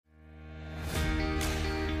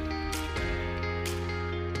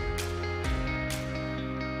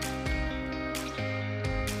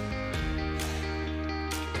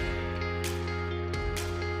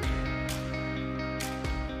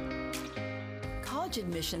College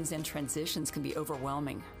admissions and transitions can be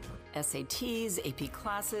overwhelming. SATs, AP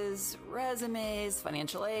classes, resumes,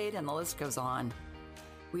 financial aid, and the list goes on.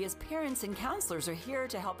 We as parents and counselors are here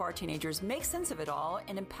to help our teenagers make sense of it all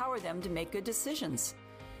and empower them to make good decisions.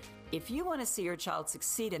 If you want to see your child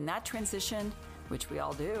succeed in that transition, which we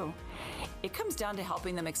all do, it comes down to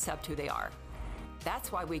helping them accept who they are.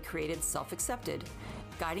 That's why we created Self-Accepted,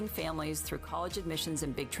 guiding families through college admissions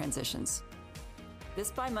and big transitions. This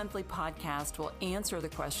bi-monthly podcast will answer the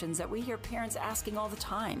questions that we hear parents asking all the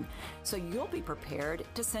time, so you'll be prepared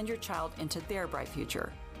to send your child into their bright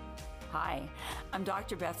future. Hi, I'm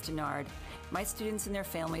Dr. Beth Denard. My students and their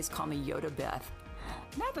families call me Yoda Beth.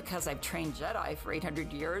 Not because I've trained Jedi for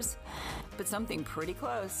 800 years, but something pretty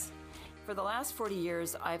close. For the last 40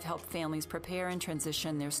 years, I've helped families prepare and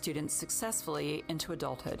transition their students successfully into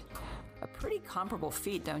adulthood. A pretty comparable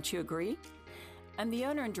feat, don't you agree? I'm the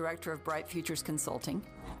owner and director of Bright Futures Consulting,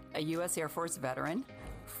 a U.S. Air Force veteran,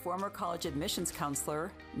 former college admissions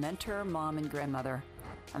counselor, mentor, mom, and grandmother.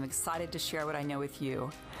 I'm excited to share what I know with you,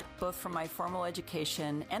 both from my formal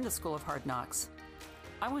education and the School of Hard Knocks.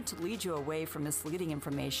 I want to lead you away from misleading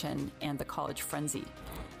information and the college frenzy,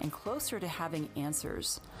 and closer to having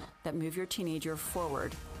answers that move your teenager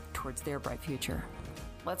forward towards their bright future.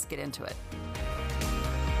 Let's get into it.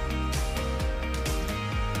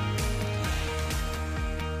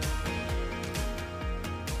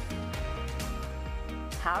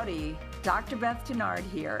 Howdy, Dr. Beth Denard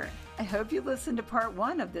here. I hope you listened to part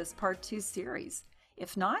 1 of this part 2 series.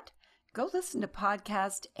 If not, go listen to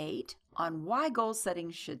podcast 8 on why goal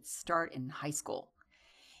setting should start in high school.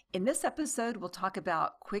 In this episode, we'll talk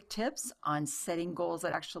about quick tips on setting goals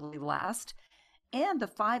that actually last and the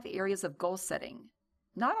 5 areas of goal setting.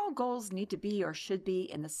 Not all goals need to be or should be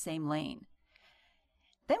in the same lane.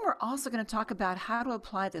 Then we're also going to talk about how to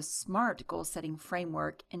apply the SMART goal-setting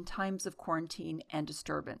framework in times of quarantine and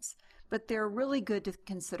disturbance, but they're really good to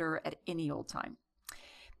consider at any old time.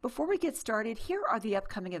 Before we get started, here are the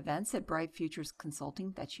upcoming events at Bright Futures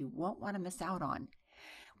Consulting that you won't want to miss out on.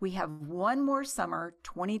 We have one more summer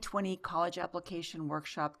 2020 college application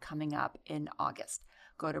workshop coming up in August.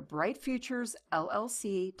 Go to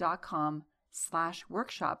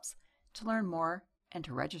brightfuturesllc.com/workshops to learn more and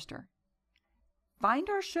to register. Find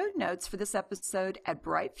our show notes for this episode at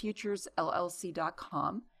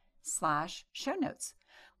brightfuturesllc.com/show notes.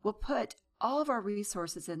 We'll put all of our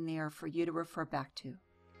resources in there for you to refer back to.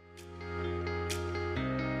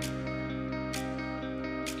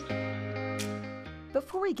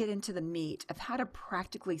 Before we get into the meat of how to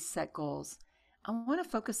practically set goals, I want to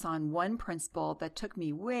focus on one principle that took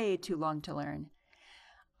me way too long to learn.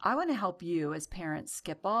 I want to help you as parents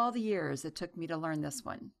skip all the years it took me to learn this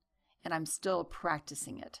one. And I'm still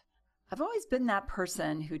practicing it. I've always been that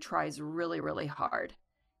person who tries really, really hard.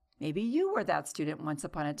 Maybe you were that student once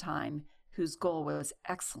upon a time whose goal was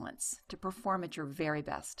excellence, to perform at your very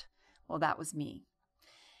best. Well, that was me.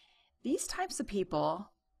 These types of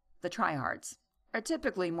people, the tryhards, are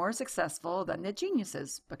typically more successful than the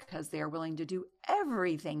geniuses because they are willing to do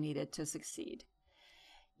everything needed to succeed.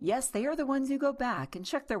 Yes, they are the ones who go back and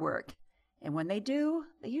check their work. And when they do,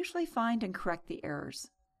 they usually find and correct the errors.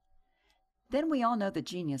 Then we all know the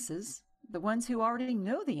geniuses, the ones who already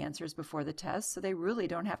know the answers before the test, so they really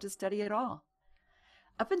don't have to study at all.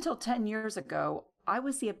 Up until 10 years ago, I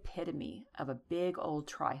was the epitome of a big old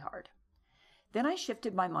tryhard. Then I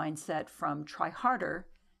shifted my mindset from try harder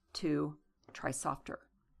to try softer.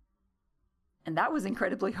 And that was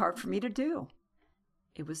incredibly hard for me to do.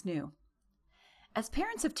 It was new. As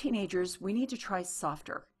parents of teenagers, we need to try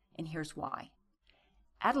softer, and here's why.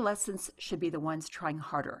 Adolescents should be the ones trying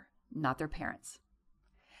harder, not their parents.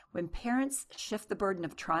 When parents shift the burden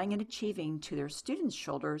of trying and achieving to their students'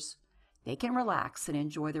 shoulders, they can relax and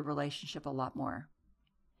enjoy the relationship a lot more.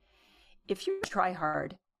 If you try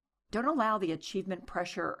hard, don't allow the achievement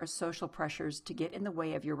pressure or social pressures to get in the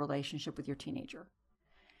way of your relationship with your teenager.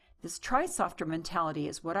 This try softer mentality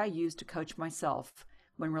is what I use to coach myself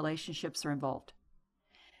when relationships are involved.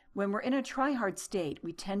 When we're in a try hard state,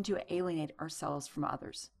 we tend to alienate ourselves from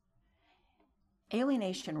others.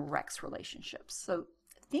 Alienation wrecks relationships. So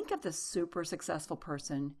think of the super successful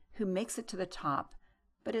person who makes it to the top,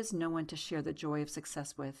 but has no one to share the joy of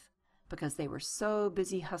success with because they were so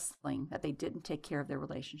busy hustling that they didn't take care of their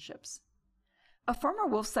relationships. A former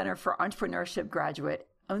Wolf Center for Entrepreneurship graduate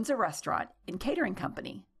owns a restaurant and catering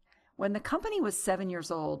company. When the company was 7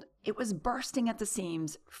 years old, it was bursting at the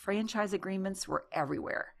seams. Franchise agreements were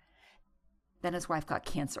everywhere. Then his wife got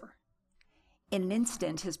cancer. In an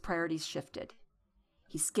instant, his priorities shifted.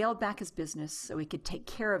 He scaled back his business so he could take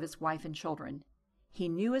care of his wife and children. He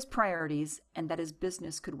knew his priorities and that his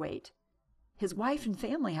business could wait. His wife and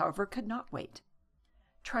family, however, could not wait.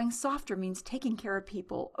 Trying softer means taking care of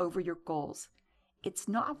people over your goals. It's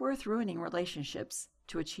not worth ruining relationships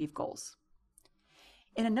to achieve goals.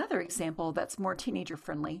 In another example that's more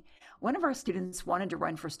teenager-friendly, one of our students wanted to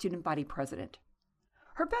run for student body president.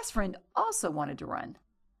 Her best friend also wanted to run.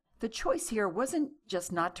 The choice here wasn't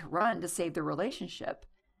just not to run to save the relationship,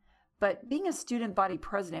 but being a student body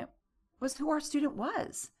president was who our student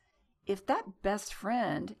was. If that best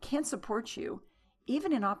friend can't support you,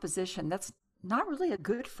 even in opposition, that's not really a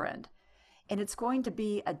good friend, and it's going to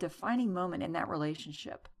be a defining moment in that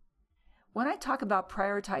relationship. When I talk about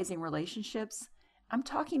prioritizing relationships, I'm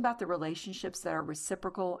talking about the relationships that are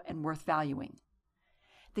reciprocal and worth valuing.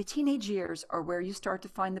 The teenage years are where you start to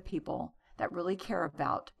find the people that really care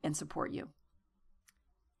about and support you.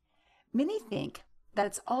 Many think that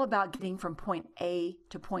it's all about getting from point A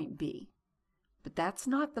to point B, but that's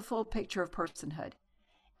not the full picture of personhood.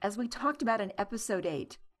 As we talked about in episode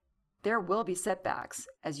 8, there will be setbacks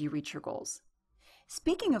as you reach your goals.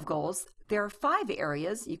 Speaking of goals, there are 5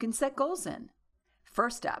 areas you can set goals in.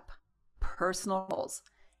 First up, personal goals.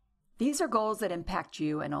 These are goals that impact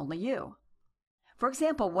you and only you. For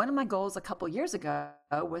example, one of my goals a couple years ago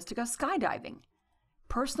was to go skydiving.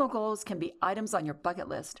 Personal goals can be items on your bucket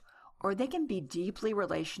list, or they can be deeply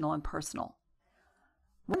relational and personal.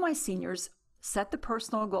 One of my seniors set the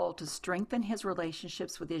personal goal to strengthen his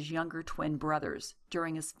relationships with his younger twin brothers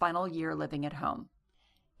during his final year living at home.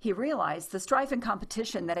 He realized the strife and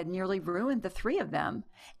competition that had nearly ruined the 3 of them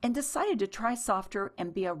and decided to try softer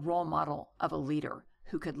and be a role model of a leader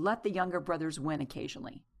who could let the younger brothers win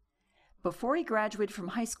occasionally. Before he graduated from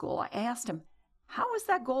high school, I asked him, how was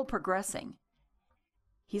that goal progressing?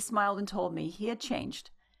 He smiled and told me he had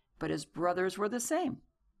changed, but his brothers were the same.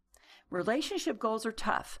 Relationship goals are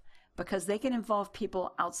tough because they can involve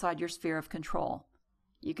people outside your sphere of control.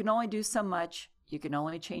 You can only do so much. You can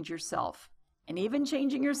only change yourself. And even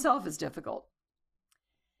changing yourself is difficult.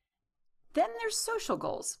 Then there's social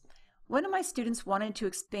goals. One of my students wanted to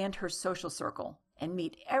expand her social circle and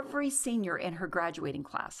meet every senior in her graduating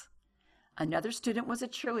class. Another student was a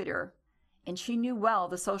cheerleader, and she knew well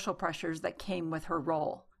the social pressures that came with her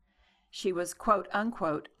role. She was, quote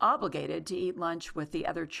unquote, obligated to eat lunch with the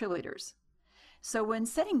other cheerleaders. So when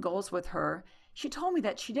setting goals with her, she told me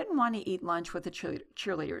that she didn't want to eat lunch with the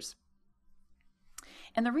cheerleaders.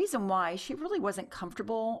 And the reason why, she really wasn't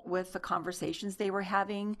comfortable with the conversations they were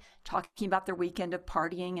having, talking about their weekend of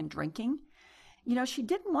partying and drinking. She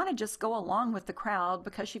didn't want to just go along with the crowd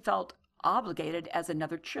because she felt obligated as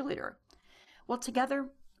another cheerleader. Well, together,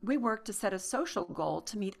 we worked to set a social goal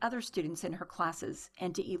to meet other students in her classes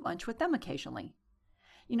and to eat lunch with them occasionally.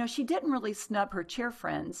 She didn't really snub her cheer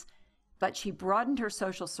friends, but she broadened her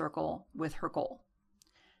social circle with her goal.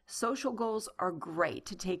 Social goals are great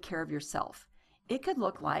to take care of yourself. It could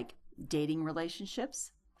look like dating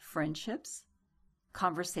relationships, friendships,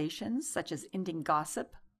 conversations such as ending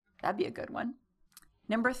gossip. That'd be a good one.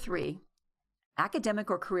 Number 3,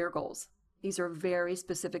 academic or career goals. These are very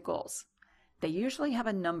specific goals. They usually have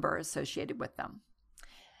a number associated with them.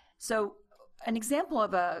 So an example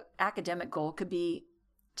of an academic goal could be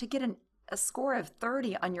to get a score of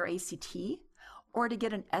 30 on your ACT, or to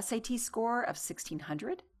get an SAT score of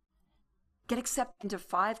 1,600. Get accepted into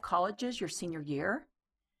 5 colleges your senior year.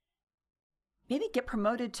 Maybe get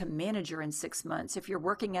promoted to manager in 6 months. If you're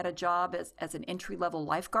working at a job as an entry-level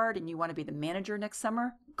lifeguard and you want to be the manager next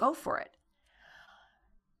summer, go for it.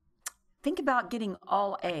 Think about getting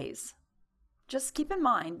all A's. Just keep in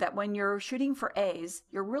mind that when you're shooting for A's,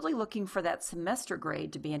 you're really looking for that semester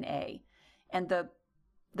grade to be an A. And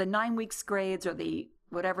the 9 weeks grades or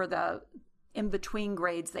the in-between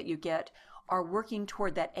grades that you get are working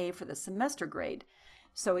toward that A for the semester grade.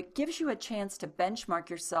 So it gives you a chance to benchmark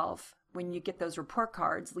yourself when you get those report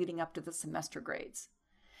cards leading up to the semester grades.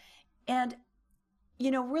 And,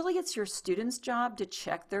 really it's your students' job to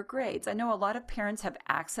check their grades. I know a lot of parents have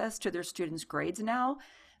access to their students' grades now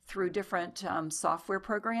through different software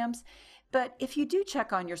programs. But if you do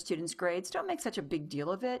check on your students' grades, don't make such a big deal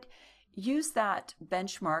of it. Use that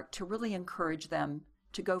benchmark to really encourage them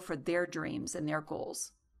to go for their dreams and their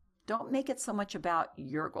goals. Don't make it so much about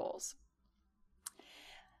your goals.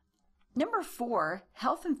 Number 4,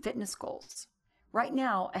 health and fitness goals. Right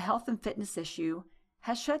now, a health and fitness issue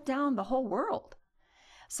has shut down the whole world.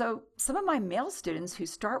 So some of my male students who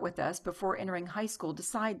start with us before entering high school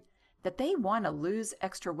decide that they want to lose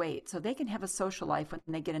extra weight so they can have a social life when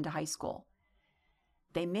they get into high school.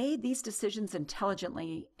 They made these decisions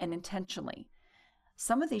intelligently and intentionally.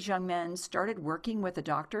 Some of these young men started working with a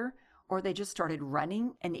doctor, or they just started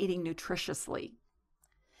running and eating nutritiously.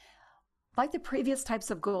 Like the previous types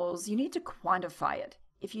of goals, you need to quantify it.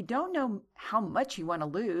 If you don't know how much you want to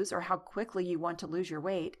lose or how quickly you want to lose your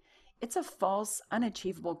weight, it's a false,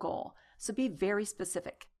 unachievable goal. So be very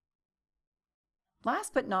specific.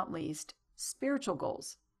 Last but not least, spiritual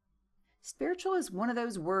goals. Spiritual is one of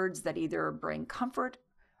those words that either bring comfort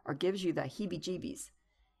or gives you the heebie-jeebies.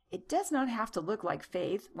 It does not have to look like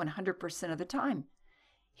faith 100% of the time.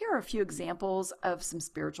 Here are a few examples of some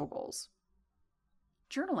spiritual goals.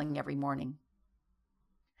 Journaling every morning.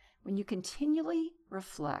 When you continually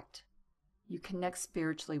reflect, you connect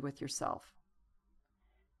spiritually with yourself.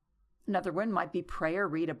 Another one might be pray or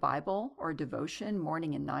read a Bible or a devotion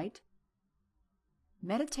morning and night.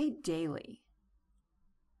 Meditate daily.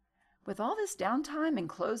 With all this downtime and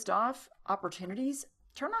closed off opportunities,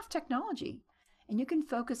 turn off technology and you can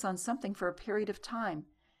focus on something for a period of time.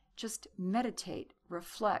 Just meditate,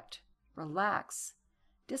 reflect, relax,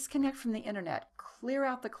 disconnect from the internet, clear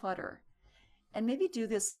out the clutter, and maybe do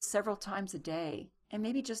this several times a day, and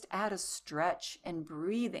maybe just add a stretch and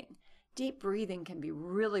breathing. Deep breathing can be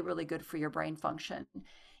really, really good for your brain function,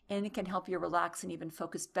 and it can help you relax and even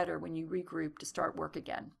focus better when you regroup to start work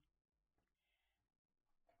again.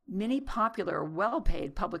 Many popular,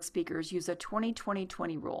 well-paid public speakers use a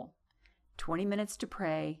 20-20-20 rule. 20 minutes to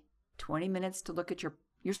pray, 20 minutes to look at your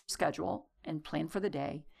schedule and plan for the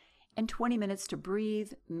day, and 20 minutes to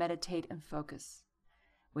breathe, meditate, and focus.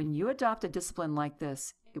 When you adopt a discipline like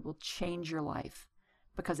this, it will change your life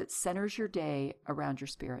because it centers your day around your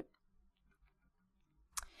spirit.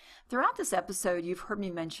 Throughout this episode, you've heard me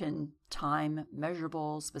mention time,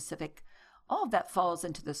 measurable, specific. All of that falls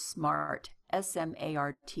into the SMART,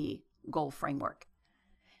 S-M-A-R-T, goal framework.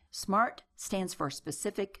 SMART stands for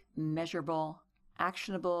specific, measurable,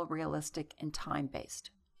 actionable, realistic, and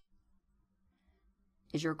time-based.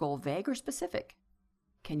 Is your goal vague or specific?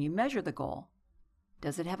 Can you measure the goal?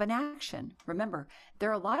 Does it have an action? Remember, there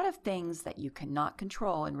are a lot of things that you cannot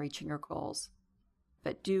control in reaching your goals,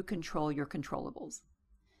 but do control your controllables.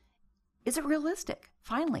 Is it realistic?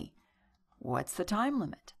 Finally, what's the time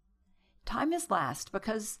limit? Time is last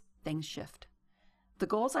because things shift. The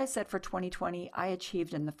goals I set for 2020, I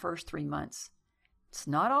achieved in the first 3 months. It's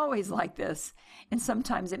not always like this, and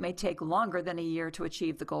sometimes it may take longer than a year to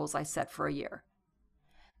achieve the goals I set for a year.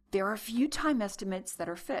 There are a few time estimates that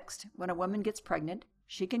are fixed. When a woman gets pregnant,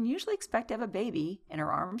 she can usually expect to have a baby in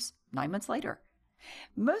her arms 9 months later.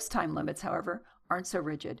 Most time limits, however, aren't so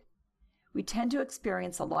rigid. We tend to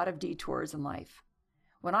experience a lot of detours in life.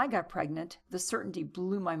 When I got pregnant, the certainty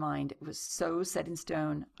blew my mind. It was so set in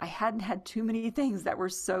stone. I hadn't had too many things that were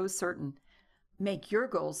so certain. Make your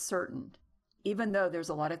goals certain, even though there's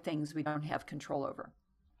a lot of things we don't have control over.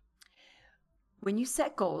 When you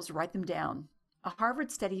set goals, write them down. A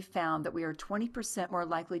Harvard study found that we are 20% more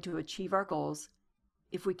likely to achieve our goals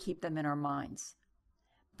if we keep them in our minds.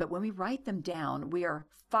 But when we write them down, we are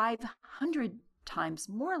 500 times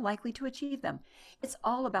more likely to achieve them. It's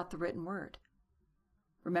all about the written word.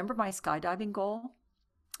 Remember my skydiving goal?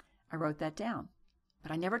 I wrote that down,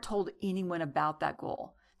 but I never told anyone about that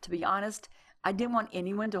goal. To be honest, I didn't want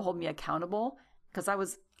anyone to hold me accountable because I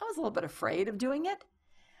was a little bit afraid of doing it.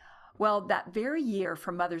 Well, that very year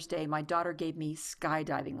for Mother's Day, my daughter gave me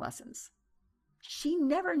skydiving lessons. She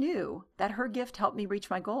never knew that her gift helped me reach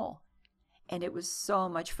my goal. And it was so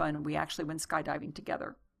much fun. We actually went skydiving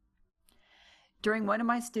together. During one of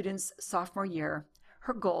my students' sophomore year,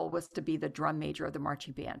 her goal was to be the drum major of the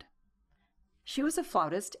marching band. She was a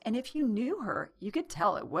flautist, and if you knew her, you could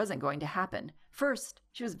tell it wasn't going to happen. First,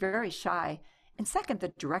 she was very shy, and second, the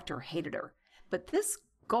director hated her. But this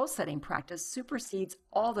goal-setting practice supersedes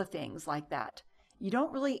all the things like that. You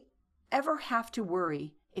don't really ever have to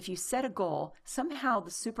worry if you set a goal, somehow the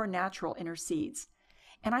supernatural intercedes.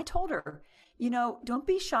 And I told her, don't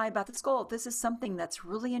be shy about this goal. If this is something that's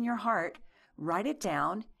really in your heart, write it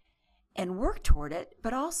down and work toward it,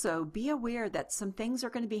 but also be aware that some things are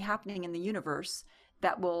going to be happening in the universe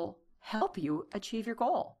that will help you achieve your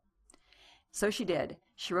goal. So she did.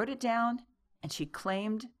 She wrote it down and she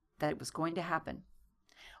claimed that it was going to happen.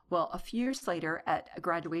 Well, a few years later at a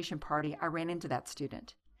graduation party, I ran into that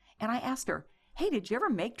student and I asked her, "Hey, did you ever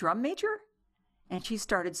make drum major?" And she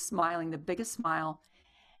started smiling, the biggest smile.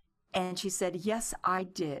 And she said, "Yes, I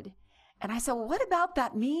did." And I said, "Well, what about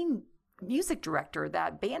that mean music director,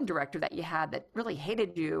 that band director that you had that really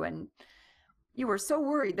hated you and you were so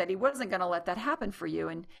worried that he wasn't going to let that happen for you?"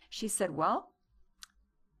 And she said, "Well,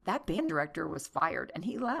 that band director was fired and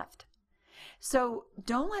he left." So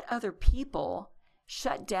don't let other people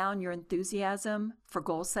shut down your enthusiasm for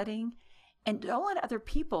goal setting, and don't let other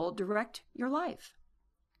people direct your life.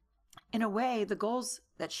 In a way, the goals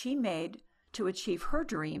that she made to achieve her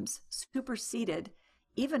dreams superseded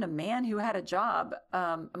even a man who had a job,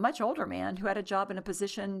 a much older man who had a job in a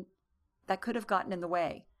position that could have gotten in the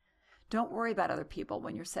way. Don't worry about other people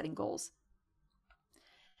when you're setting goals.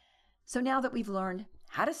 So now that we've learned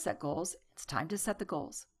how to set goals, it's time to set the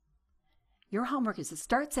goals. Your homework is to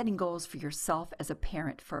start setting goals for yourself as a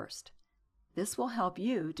parent first. This will help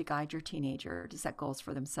you to guide your teenager to set goals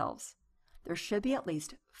for themselves. There should be at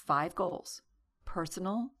least 5 goals: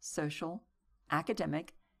 personal, social,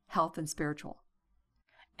 academic, health, and spiritual.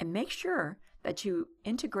 And make sure that you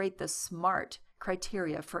integrate the SMART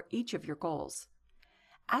criteria for each of your goals.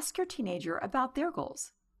 Ask your teenager about their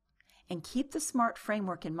goals and keep the SMART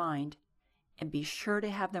framework in mind, and be sure to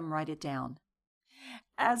have them write it down.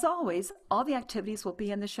 As always, all the activities will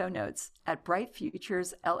be in the show notes at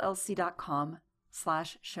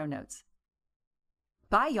brightfuturesllc.com/show notes.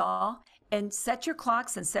 Bye, y'all, and set your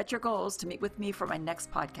clocks and set your goals to meet with me for my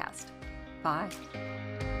next podcast. Bye.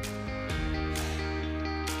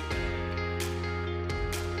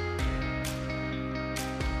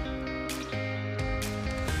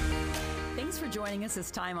 Thanks for joining us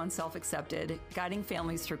this time on Self-Accepted, guiding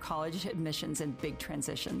families through college admissions and big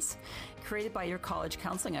transitions. Created by your college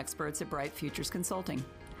counseling experts at Bright Futures Consulting.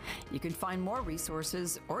 You can find more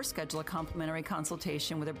resources or schedule a complimentary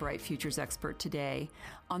consultation with a Bright Futures expert today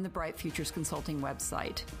on the Bright Futures Consulting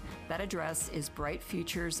website. That address is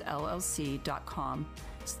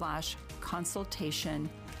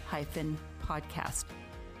brightfuturesllc.com/consultation-podcast.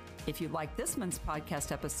 If you like this month's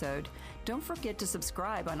podcast episode, don't forget to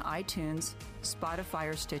subscribe on iTunes, Spotify,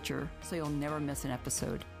 or Stitcher so you'll never miss an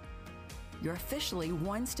episode. You're officially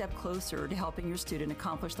one step closer to helping your student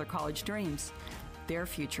accomplish their college dreams. Their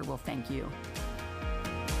future will thank you.